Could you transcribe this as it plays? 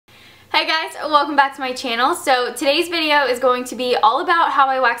Hi guys, welcome back to my channel. So today's video is going to be all about how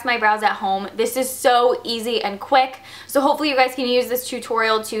I wax my brows at home. This is so easy and quick, so hopefully you guys can use this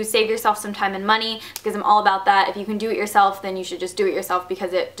tutorial to save yourself some time and money, because I'm all about that. If you can do it yourself, then you should just do it yourself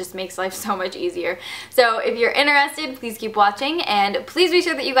because it just makes life so much easier. So if you're interested, please keep watching, and please be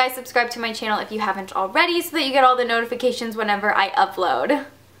sure that you guys subscribe to my channel if you haven't already so that you get all the notifications whenever I upload.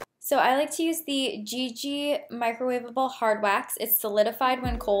 So I like to use the Gigi microwavable hard wax. It's solidified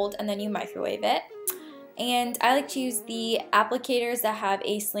when cold and then you microwave it. And I like to use the applicators that have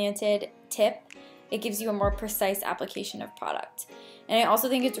a slanted tip. It gives you a more precise application of product. And I also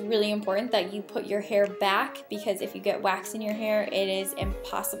think it's really important that you put your hair back, because if you get wax in your hair, it is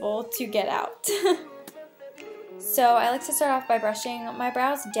impossible to get out. So I like to start off by brushing my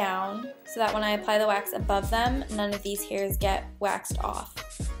brows down so that when I apply the wax above them, none of these hairs get waxed off.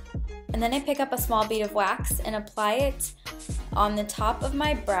 And then I pick up a small bead of wax and apply it on the top of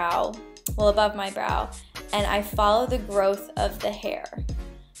my brow, well, above my brow, and I follow the growth of the hair.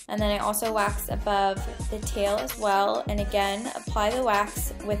 And then I also wax above the tail as well, and again apply the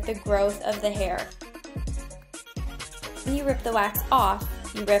wax with the growth of the hair. When you rip the wax off,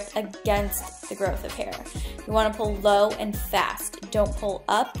 you rip against the growth of hair. You want to pull low and fast. Don't pull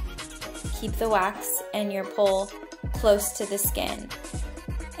up. Keep the wax and your pull close to the skin.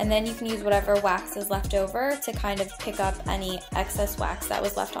 And then you can use whatever wax is left over to kind of pick up any excess wax that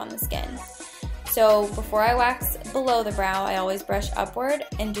was left on the skin. So before I wax below the brow, I always brush upward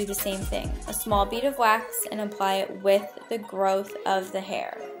and do the same thing. A small bead of wax and apply it with the growth of the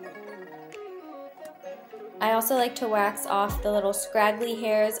hair. I also like to wax off the little scraggly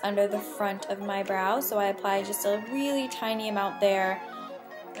hairs under the front of my brow, so I apply just a really tiny amount there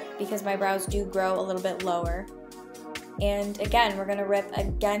because my brows do grow a little bit lower. And again, we're going to rip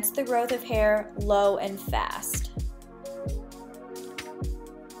against the growth of hair, low and fast.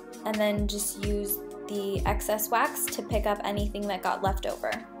 And then just use the excess wax to pick up anything that got left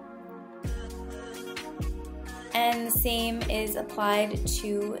over. And the same is applied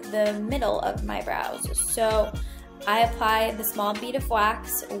to the middle of my brows. So I apply the small bead of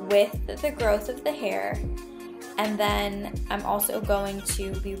wax with the growth of the hair, and then I'm also going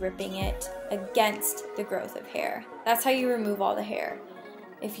to be ripping it against the growth of hair. That's how you remove all the hair.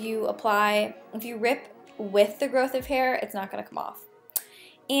 If you rip with the growth of hair, it's not going to come off.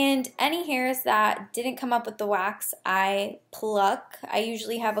 And any hairs that didn't come up with the wax, I pluck. I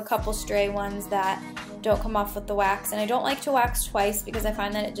usually have a couple stray ones that don't come off with the wax, and I don't like to wax twice because I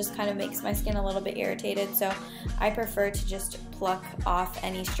find that it just kind of makes my skin a little bit irritated, so I prefer to just pluck off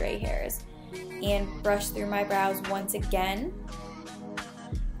any stray hairs and brush through my brows once again.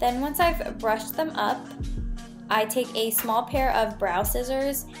 Then once I've brushed them up, I take a small pair of brow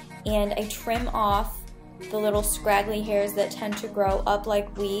scissors and I trim off the little scraggly hairs that tend to grow up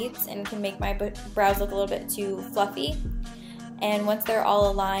like weeds and can make my brows look a little bit too fluffy. And once they're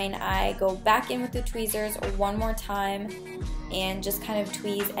all aligned, I go back in with the tweezers one more time and just kind of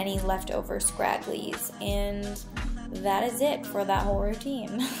tweeze any leftover scragglies. And that is it for that whole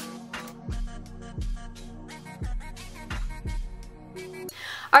routine.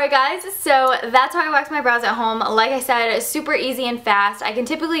 Alright guys, so that's how I wax my brows at home. Like I said, super easy and fast. I can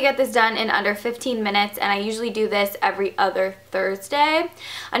typically get this done in under 15 minutes, and I usually do this every other Thursday.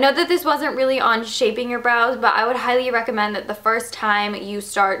 I know that this wasn't really on shaping your brows, but I would highly recommend that the first time you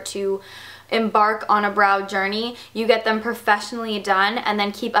start to embark on a brow journey, you get them professionally done and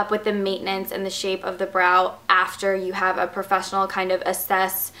then keep up with the maintenance and the shape of the brow after you have a professional kind of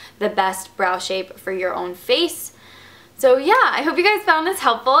assess the best brow shape for your own face. So yeah, I hope you guys found this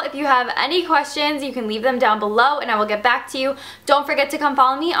helpful. If you have any questions, you can leave them down below and I will get back to you. Don't forget to come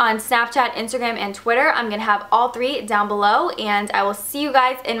follow me on Snapchat, Instagram, and Twitter. I'm going to have all three down below, and I will see you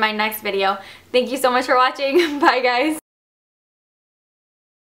guys in my next video. Thank you so much for watching. Bye guys.